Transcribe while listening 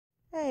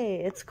Hey,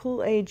 it's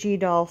cool AG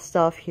doll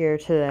stuff here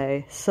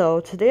today. So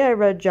today I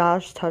read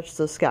Josh Touch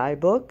the Sky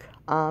book.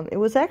 It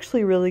was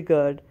actually really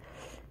good.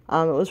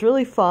 It was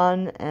really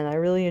fun and I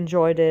really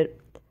enjoyed it.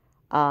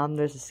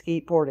 There's a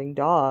skateboarding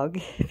dog,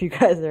 if you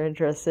guys are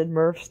interested.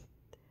 Murph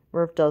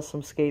does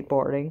some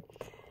skateboarding,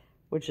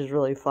 which is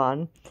really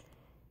fun.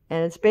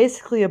 And it's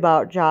basically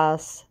about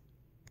Josh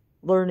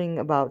learning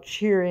about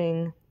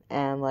cheering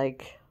and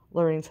like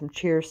learning some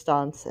cheer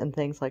stunts and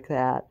things like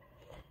that,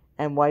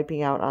 and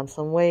wiping out on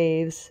some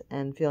waves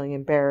and feeling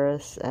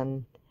embarrassed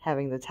and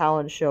having the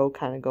talent show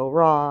kind of go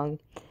wrong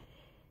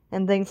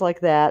and things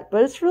like that.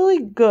 But it's really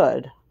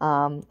good.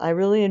 I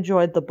really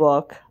enjoyed the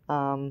book.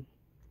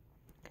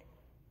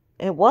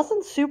 It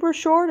wasn't super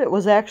short. It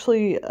was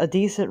actually a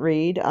decent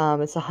read.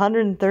 It's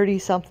 130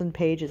 something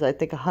pages, I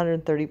think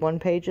 131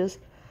 pages.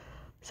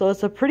 So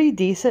it's a pretty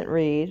decent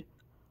read.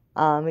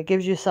 It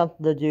gives you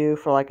something to do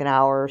for like an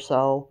hour or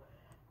so.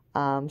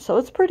 So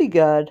it's pretty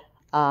good.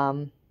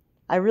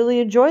 I really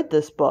enjoyed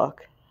this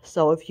book.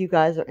 So if you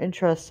guys are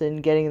interested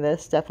in getting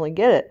this, definitely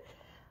get it.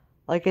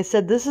 Like I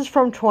said, this is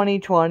from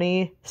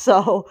 2020,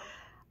 so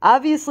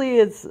obviously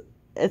it's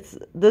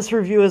this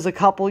review is a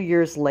couple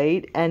years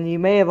late, and you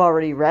may have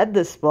already read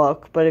this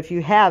book, but if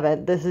you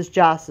haven't, this is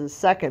Joss's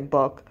second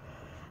book.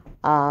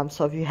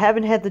 So if you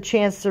haven't had the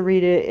chance to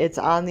read it, it's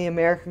on the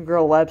American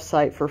Girl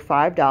website for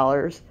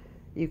 $5.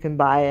 You can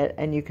buy it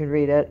and you can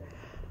read it.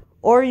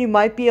 Or you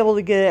might be able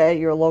to get it at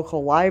your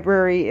local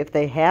library if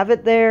they have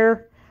it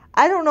there.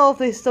 I don't know if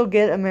they still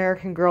get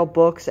American Girl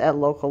books at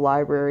local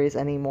libraries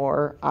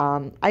anymore.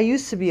 I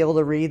used to be able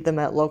to read them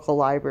at local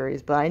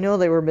libraries, but I know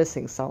they were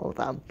missing some of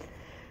them.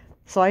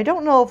 So I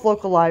don't know if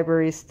local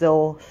libraries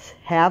still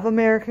have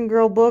American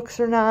Girl books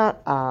or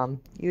not.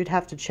 You'd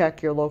have to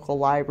check your local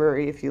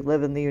library if you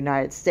live in the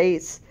United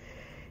States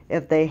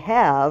if they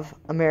have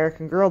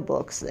American Girl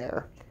books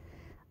there.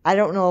 I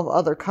don't know if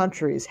other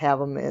countries have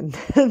them in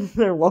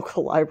their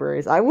local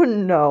libraries. I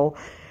wouldn't know.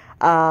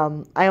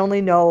 I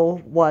only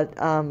know what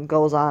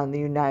goes on in the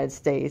United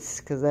States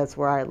because that's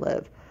where I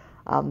live.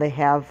 They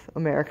have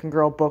American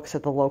Girl books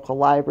at the local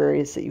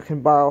libraries that you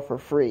can borrow for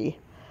free.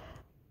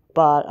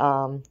 But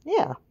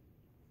yeah,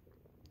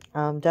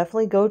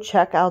 definitely go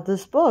check out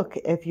this book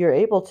if you're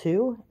able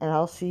to, and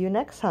I'll see you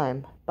next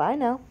time. Bye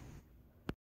now.